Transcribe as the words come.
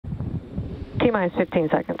T-minus 15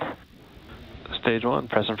 seconds. Stage 1,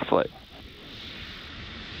 present for flight.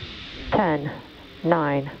 10,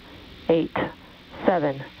 9, 8,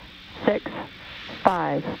 7, 6,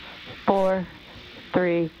 5, 4,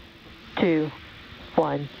 3, 2,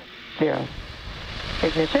 1, 0.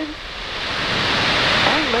 Ignition.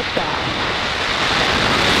 And liftoff.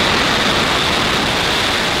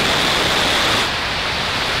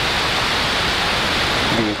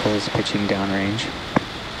 Vehicle is pitching downrange.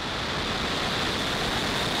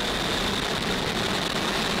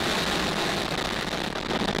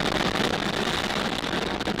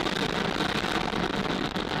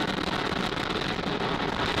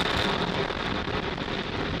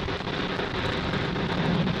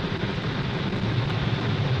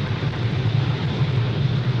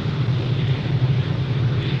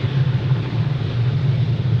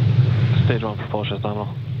 Stage 1, propulsion is nominal.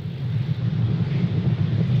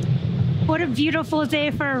 What a beautiful day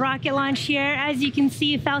for a rocket launch here. As you can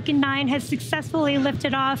see, Falcon 9 has successfully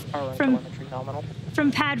lifted off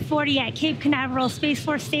from Pad 40 at Cape Canaveral Space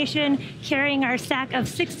Force Station, carrying our stack of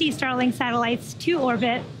 60 Starlink satellites to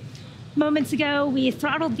orbit. Moments ago, we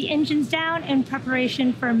throttled the engines down in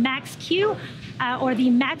preparation for max Q, or the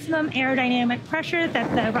maximum aerodynamic pressure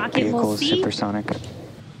that the rocket will see. Vehicle is supersonic.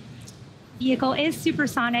 Vehicle is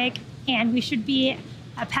supersonic, and we should be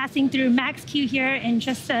passing through max Q here in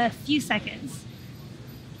just a few seconds.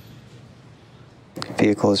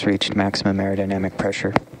 Vehicle has reached maximum aerodynamic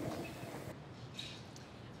pressure.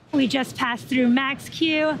 We just passed through max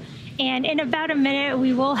Q, and in about a minute,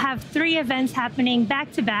 we will have 3 events happening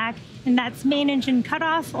back to back, and that's main engine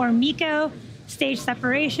cutoff, or MECO, stage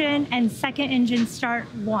separation, and second engine start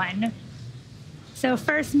 1. So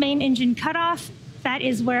first, main engine cutoff. That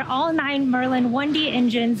is where all 9 Merlin 1D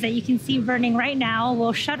engines that you can see burning right now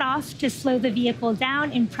will shut off to slow the vehicle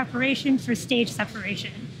down in preparation for stage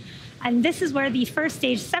separation. And this is where the first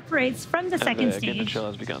stage separates from the second stage. Ignition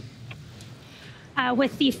has begun.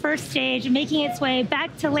 With the first stage making its way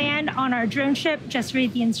back to land on our drone ship, just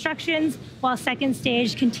read the instructions, while second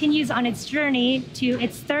stage continues on its journey to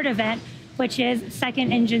its third event, which is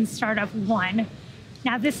second engine startup 1.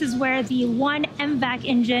 Now this is where the 1 MVAC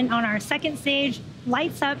engine on our second stage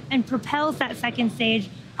lights up and propels that second stage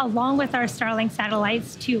along with our Starlink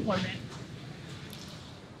satellites to orbit.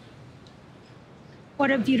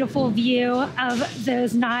 What a beautiful view of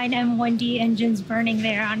those 9 M1D engines burning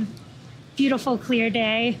there on a beautiful clear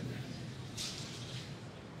day.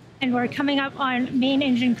 And we're coming up on main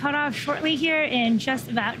engine cutoff shortly here in just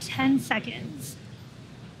about 10 seconds.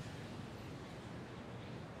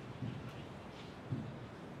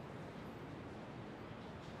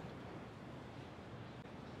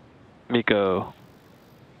 MECO.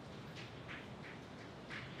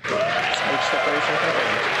 Stage separation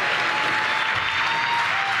confirmed.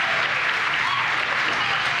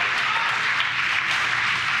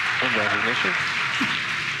 And recognition.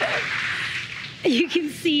 You can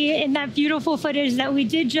see in that beautiful footage that we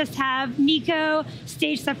did just have MECO,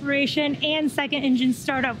 stage separation, and second engine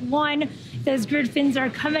startup 1. Those grid fins are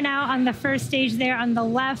coming out on the first stage there on the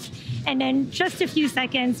left. And in just a few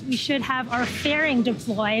seconds, we should have our fairing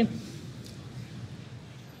deploy.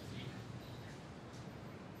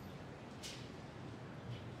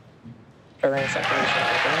 Fairing separation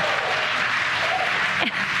confirmed.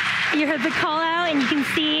 You heard the call out, and you can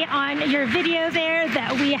see on your video there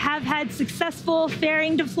that we have had successful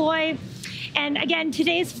fairing deploy. And again,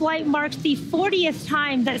 today's flight marks the 40th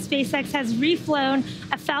time that SpaceX has reflown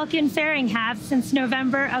a Falcon fairing half since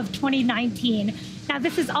November of 2019. Now,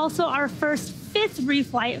 this is also our first 5th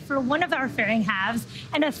reflight for one of our fairing halves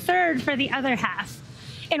and a 3rd for the other half.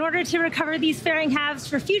 In order to recover these fairing halves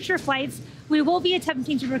for future flights, we will be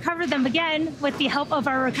attempting to recover them again with the help of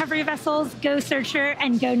our recovery vessels, Go Searcher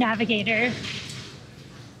and Go Navigator.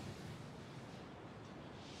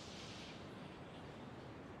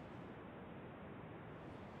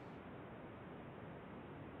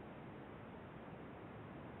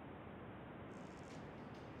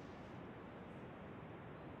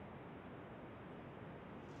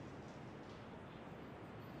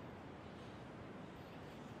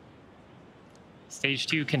 Stage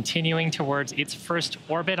 2 continuing towards its first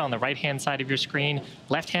orbit on the right-hand side of your screen.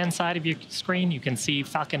 Left-hand side of your screen, you can see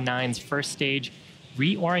Falcon 9's first stage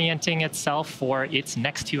reorienting itself for its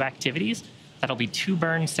next 2 activities. That'll be 2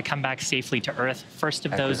 burns to come back safely to Earth. First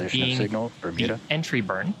of those being the entry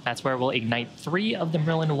burn. That's where we'll ignite 3 of the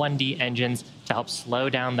Merlin 1D engines to help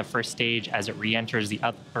slow down the first stage as it re-enters the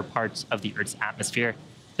upper parts of the Earth's atmosphere.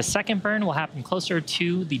 The second burn will happen closer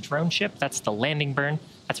to the drone ship. That's the landing burn.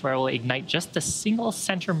 That's where we'll ignite just the single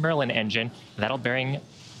center Merlin engine. That'll bring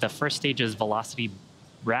the first stage's velocity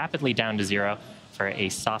rapidly down to 0 for a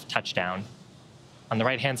soft touchdown. On the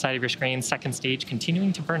right-hand side of your screen, second stage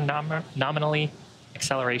continuing to burn nominally,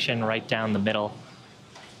 acceleration right down the middle.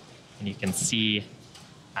 And you can see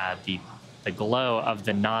the glow of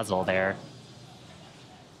the nozzle there.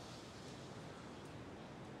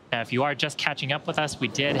 Now, if you are just catching up with us, we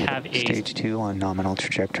did have a Stage 2 on nominal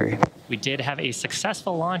trajectory. We did have a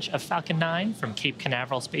successful launch of Falcon 9 from Cape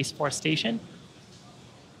Canaveral Space Force Station.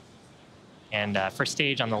 And first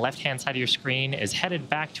stage on the left-hand side of your screen is headed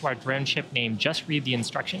back to our drone ship named Just Read the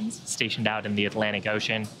Instructions, stationed out in the Atlantic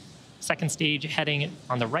Ocean. Second stage, heading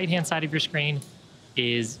on the right-hand side of your screen,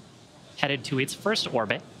 is headed to its first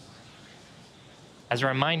orbit. As a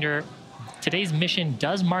reminder, today's mission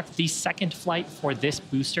does mark the second flight for this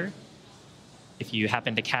booster. If you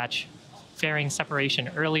happen to catch fairing separation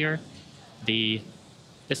earlier,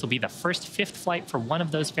 this will be the first fifth flight for one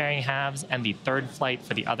of those fairing halves and the third flight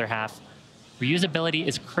for the other half. Reusability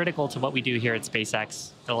is critical to what we do here at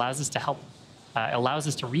SpaceX. It allows us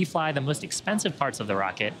to refly the most expensive parts of the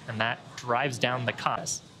rocket, and that drives down the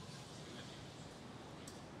cost.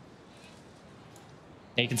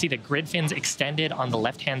 Now you can see the grid fins extended on the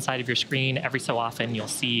left-hand side of your screen. Every so often, you'll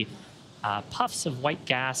see puffs of white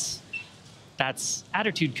gas. That's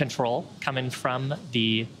attitude control coming from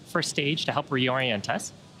the first stage to help reorient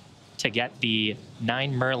us to get the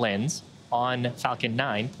 9 Merlins on Falcon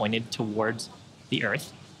 9 pointed towards the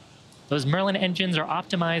Earth. Those Merlin engines are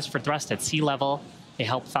optimized for thrust at sea level. They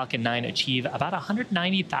help Falcon 9 achieve about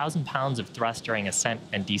 190,000 pounds of thrust during ascent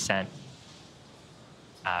and descent.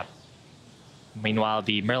 Meanwhile,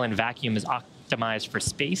 the Merlin vacuum is optimized for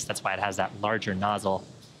space. That's why it has that larger nozzle.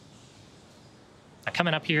 Now,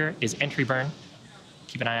 coming up here is entry burn.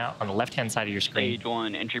 Keep an eye out on the left-hand side of your screen. Stage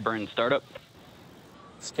 1 entry burn startup.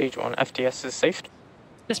 Stage 1 FTS is safe.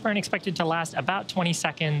 This burn expected to last about 20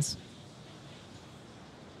 seconds.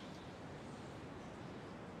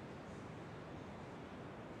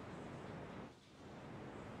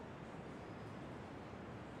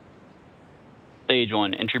 Stage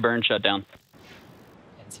 1 entry burn shutdown.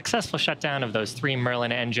 And successful shutdown of those 3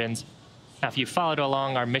 Merlin engines. Now, if you followed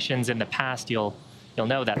along our missions in the past, you'll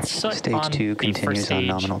know that soot Stage on 2 the first continues on stage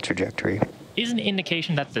nominal trajectory. is an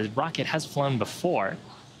indication that the rocket has flown before.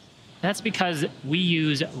 That's because we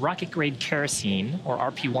use rocket-grade kerosene, or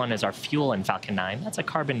RP1, as our fuel in Falcon 9. That's a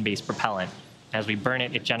carbon-based propellant. As we burn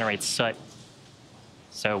it, it generates soot.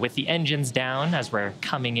 So with the engines down, as we're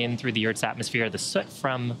coming in through the Earth's atmosphere, the soot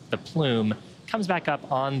from the plume comes back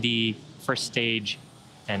up on the first stage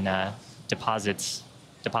and deposits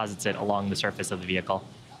it along the surface of the vehicle.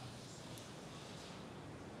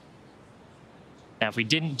 Now, if we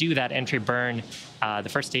didn't do that entry burn, the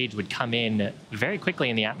first stage would come in very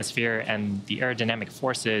quickly in the atmosphere, and the aerodynamic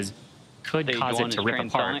forces could Stage cause 1 it to is rip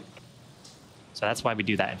apart. transonic. So that's why we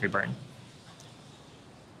do that entry burn.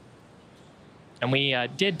 And we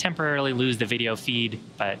did temporarily lose the video feed,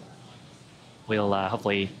 but we'll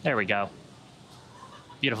hopefully, there we go.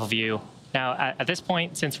 Beautiful view. Now, at this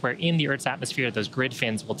point, since we're in the Earth's atmosphere, those grid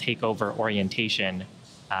fins will take over orientation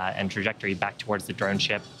and trajectory back towards the drone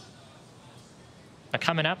ship. Now,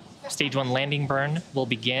 coming up, stage 1 landing burn will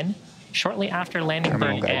begin. Shortly after landing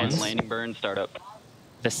burn ends, Landing burn startup.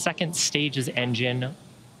 the second stage's engine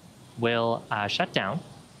will shut down.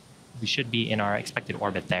 We should be in our expected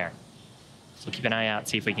orbit there. So keep an eye out,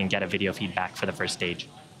 see if we can get a video feedback for the first stage.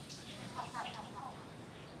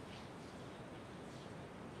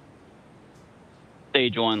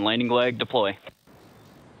 Stage 1 landing leg deploy.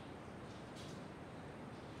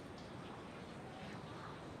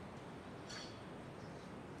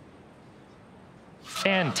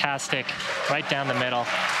 Fantastic, right down the middle.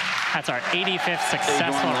 That's our 85th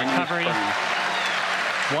successful recovery,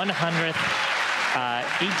 100th,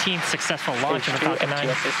 18th successful launch of the Falcon 9.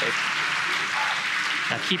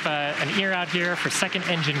 Now keep an ear out here for second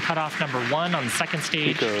engine cutoff number 1 on the second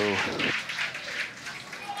stage.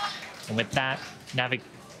 And with that,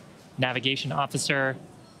 navigation officer,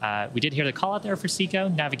 we did hear the call out there for SECO.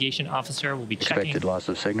 Navigation officer will be checking Expected loss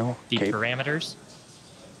of signal. the Cape. parameters.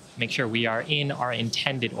 Make sure we are in our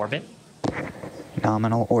intended orbit.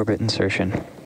 Nominal orbit insertion.